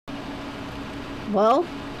Well,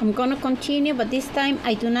 I'm gonna continue, but this time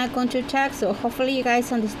I do not going to tag, so hopefully you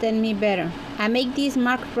guys understand me better. I make this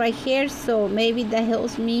mark right here, so maybe that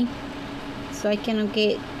helps me so I cannot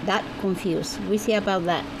get that confused. We see about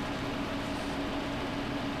that.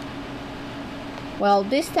 Well,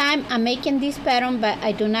 this time I'm making this pattern, but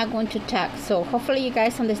I do not want to tag, so hopefully you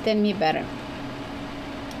guys understand me better.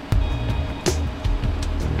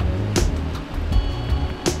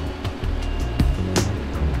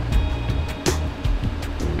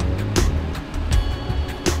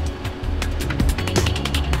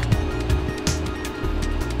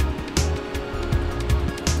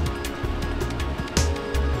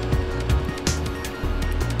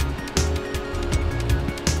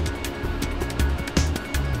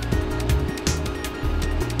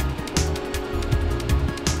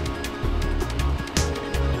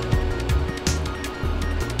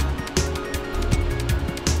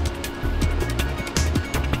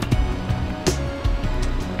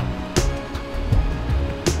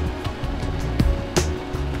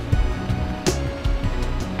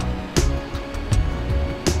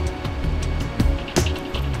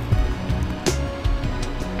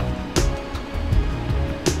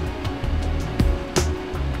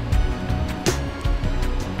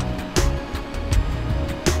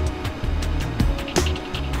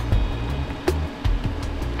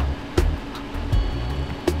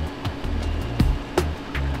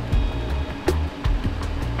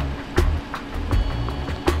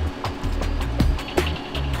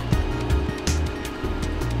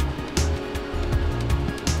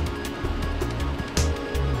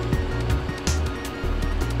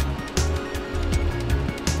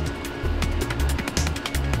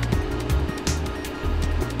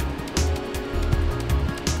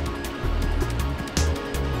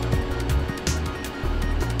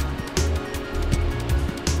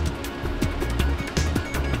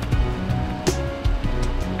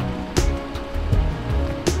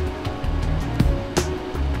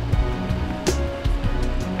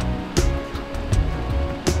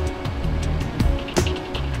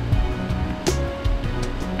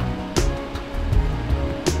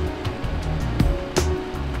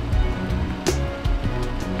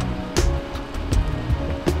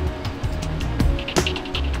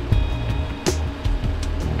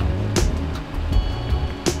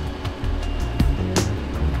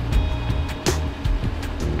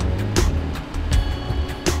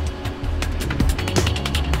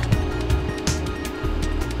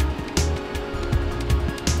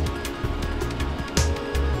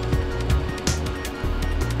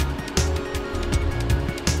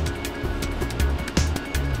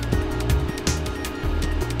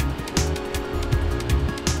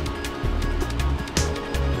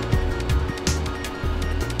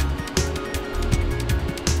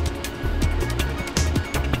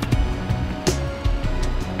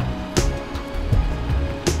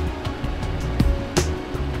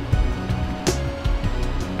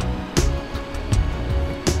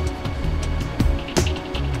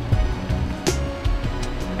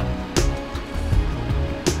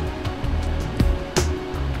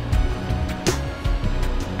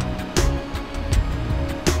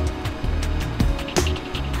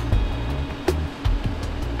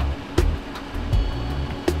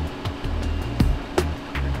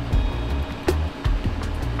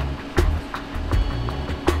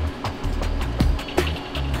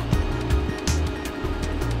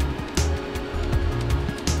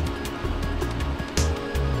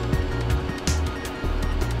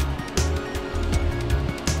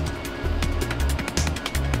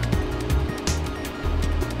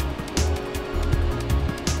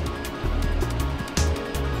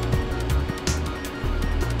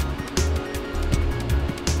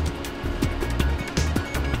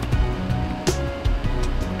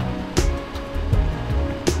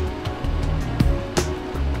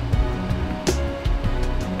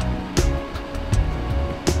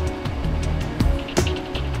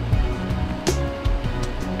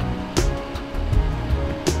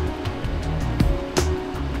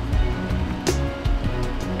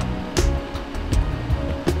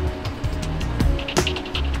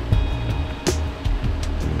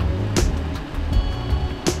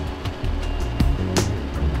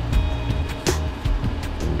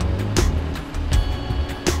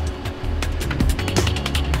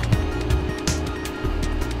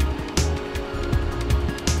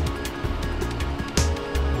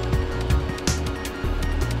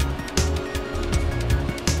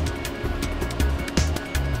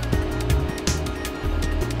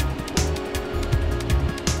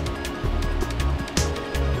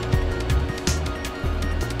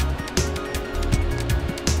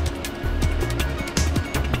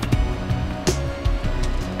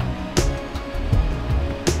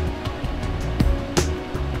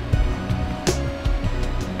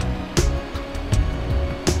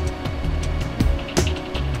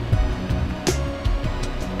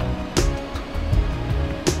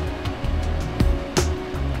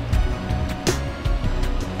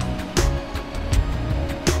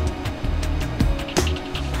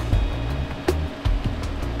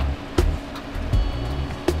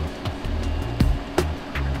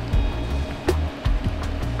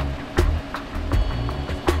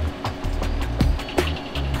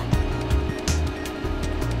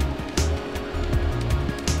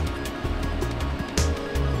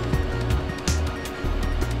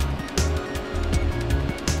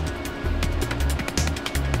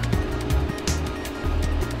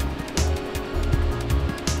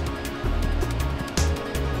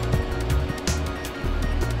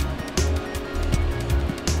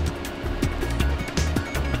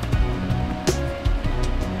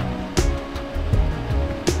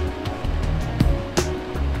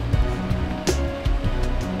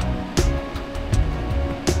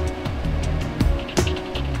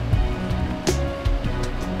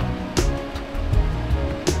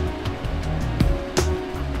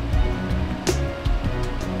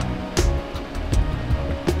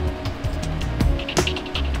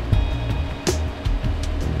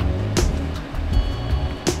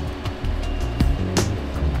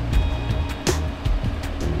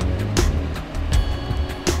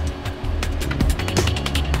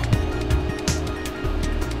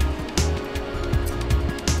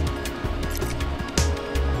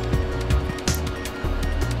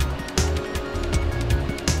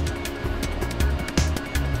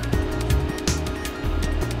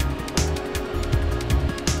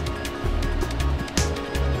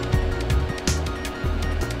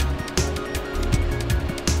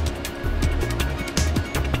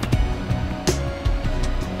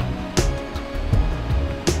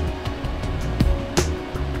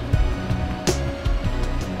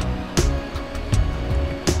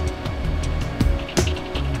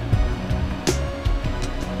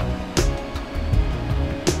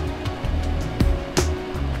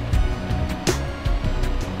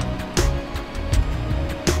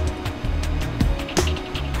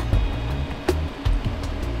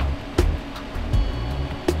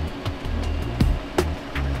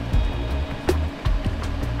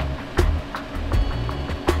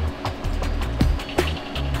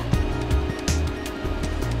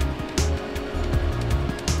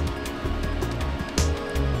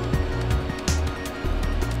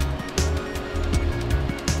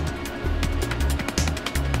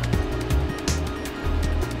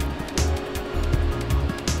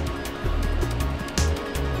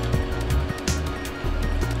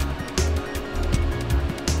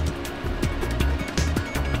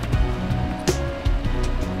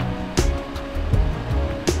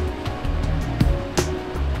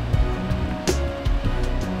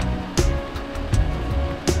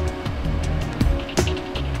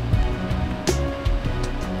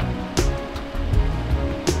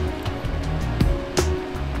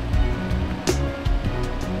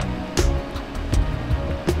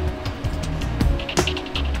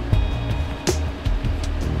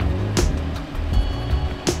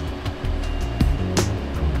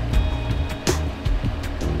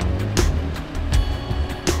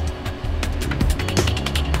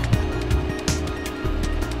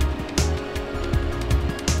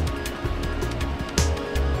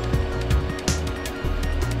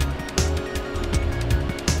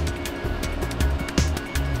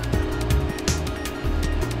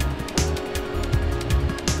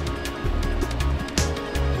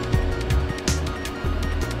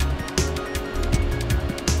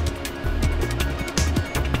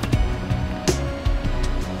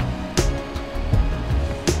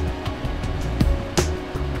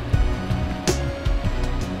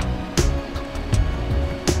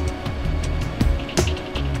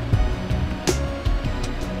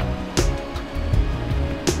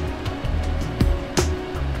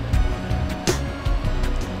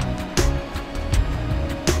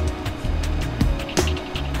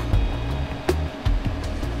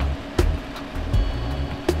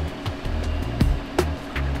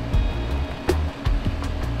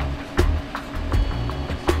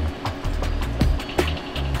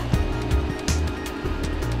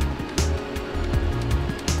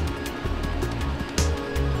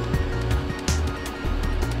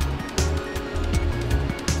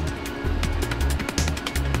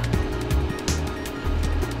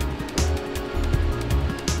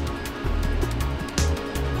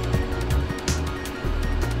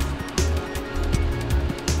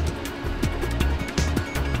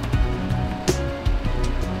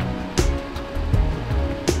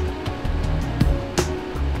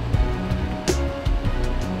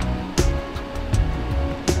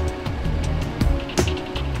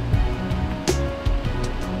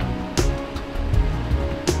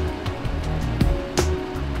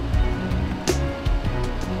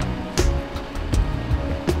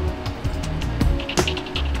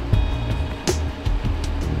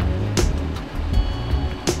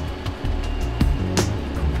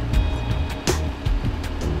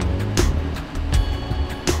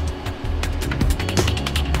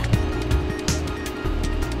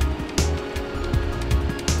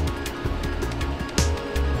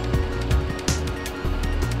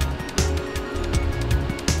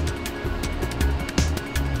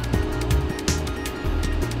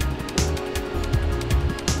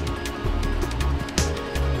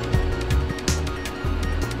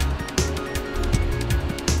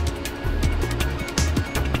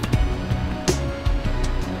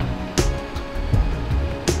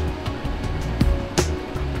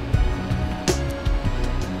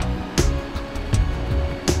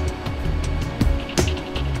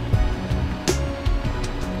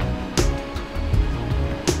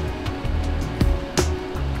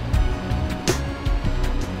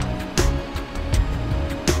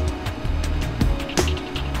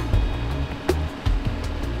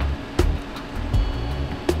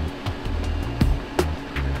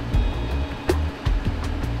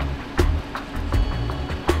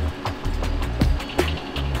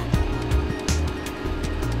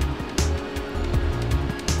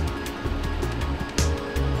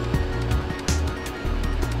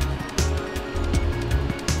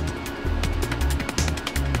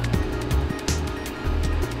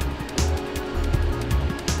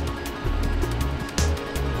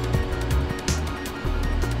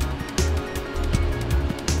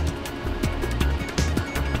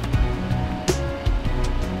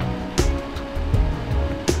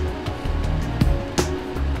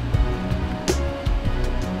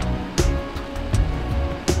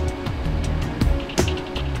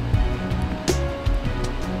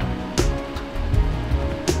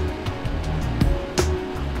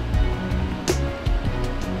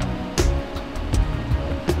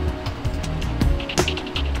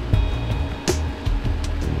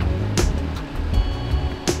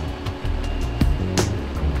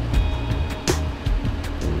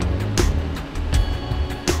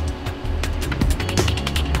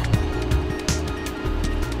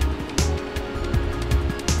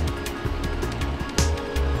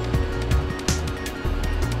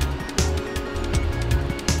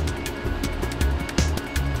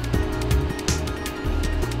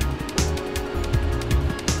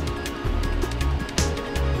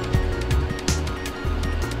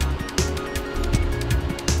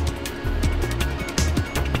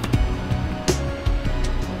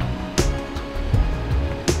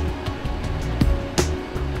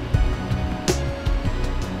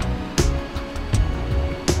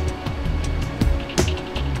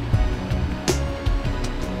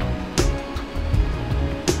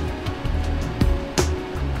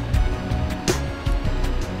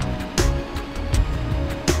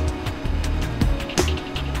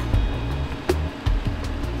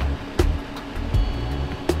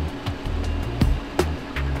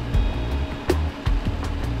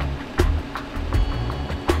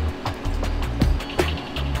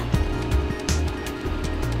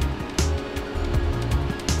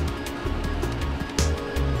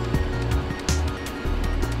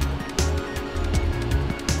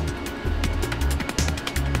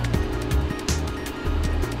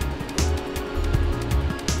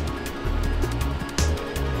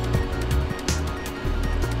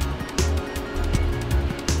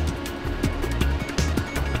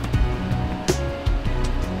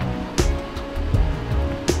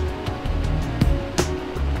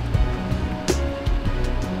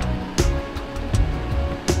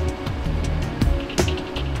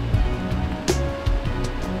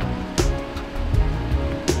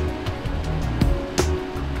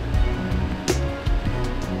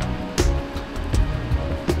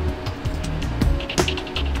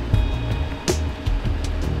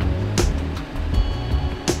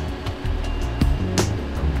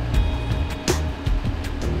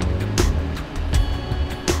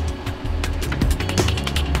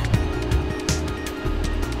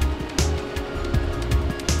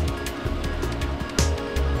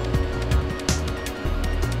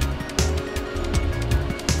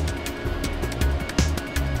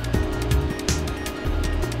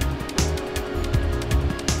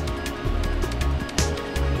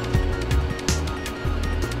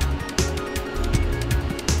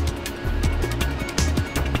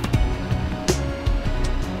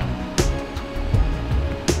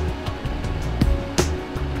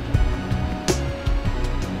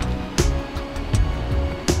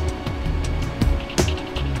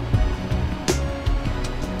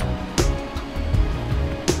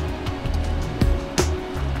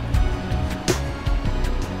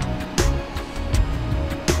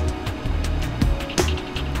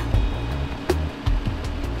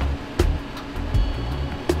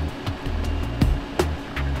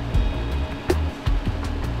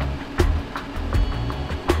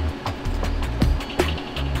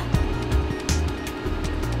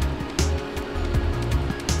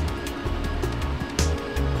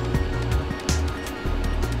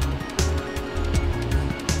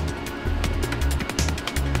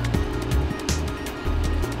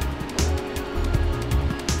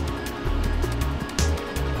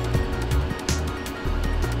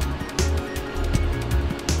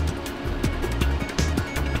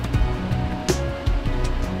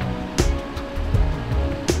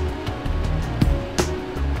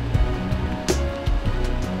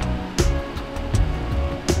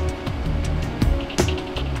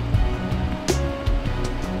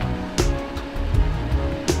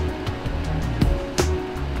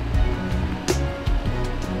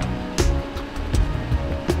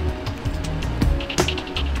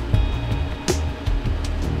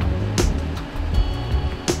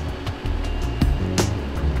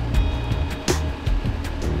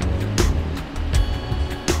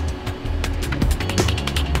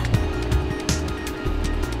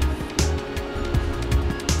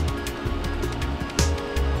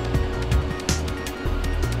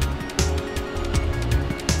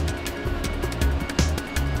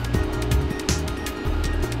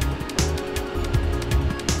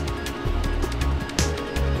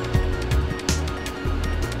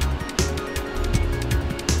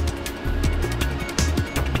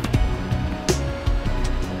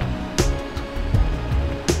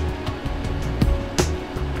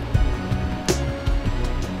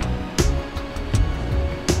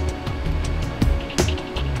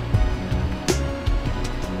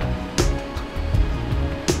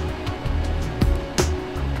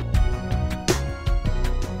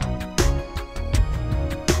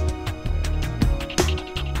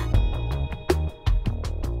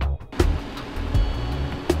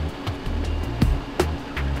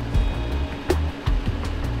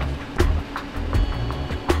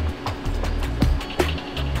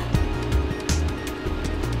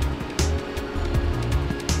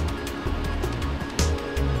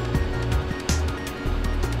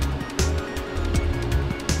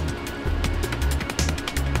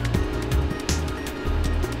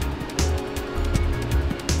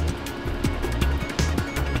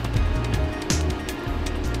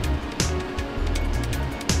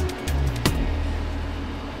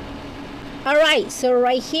 All right, so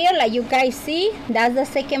right here, like you guys see, that's the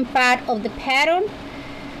second part of the pattern.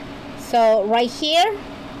 So right here,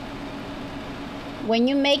 when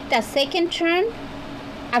you make the second turn,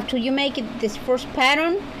 after you make it this first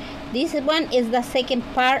pattern, this one is the second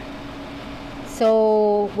part.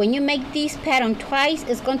 So when you make this pattern twice,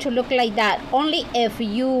 it's going to look like that, only if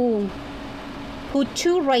you put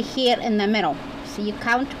two right here in the middle. So you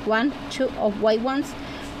count 1, 2 of white ones.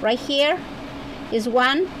 Right here is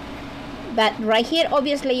one, but right here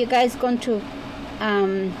obviously you guys going to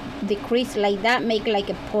decrease like that, make like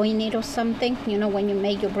a pointed or something, you know, when you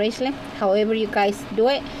make your bracelet, however you guys do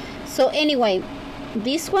it. So anyway,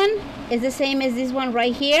 this one is the same as this one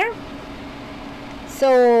right here.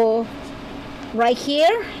 So right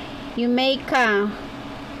here you make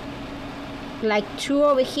like 2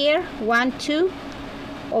 over here, 1, 2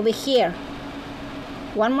 over here,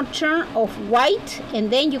 one more turn of white,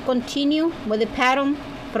 and then you continue with the pattern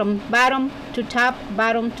from bottom to top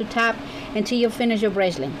until you finish your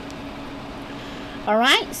bracelet. All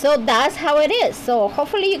right, so that's how it is. So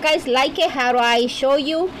hopefully you guys like it how I show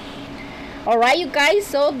you. All right, you guys,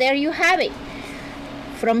 so there you have it.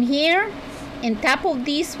 From here, on top of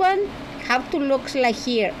this one, have to look like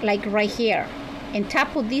here, like right here. On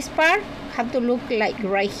top of this part, have to look like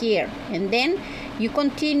right here, and then you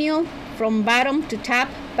continue from bottom to top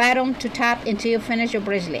until you finish your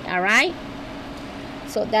bracelet. All right,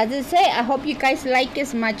 so that's it. I hope you guys like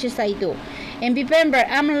as much as I do. And remember,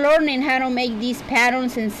 I'm learning how to make these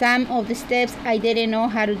patterns, and some of the steps I didn't know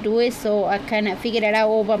how to do it, so I kind of figured it out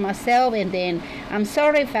all by myself, and then I'm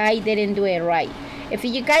sorry if I didn't do it right. If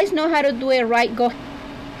you guys know how to do it right, go.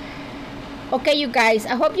 Okay, you guys,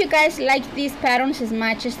 I hope you guys like these patterns as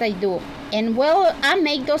much as I do. And well, I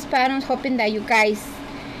make those patterns hoping that you guys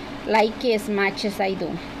like it as much as I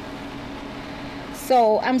do.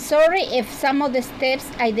 So I'm sorry if some of the steps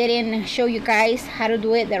I didn't show you guys how to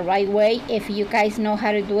do it the right way. If you guys know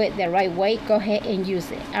how to do it the right way, go ahead and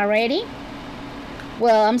use it. Alrighty?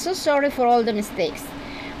 Well, I'm so sorry for all the mistakes.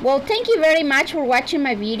 Well, thank you very much for watching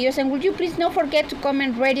my videos, and would you please don't forget to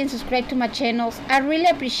comment, rate, and subscribe to my channels. I really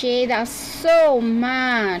appreciate that so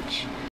much.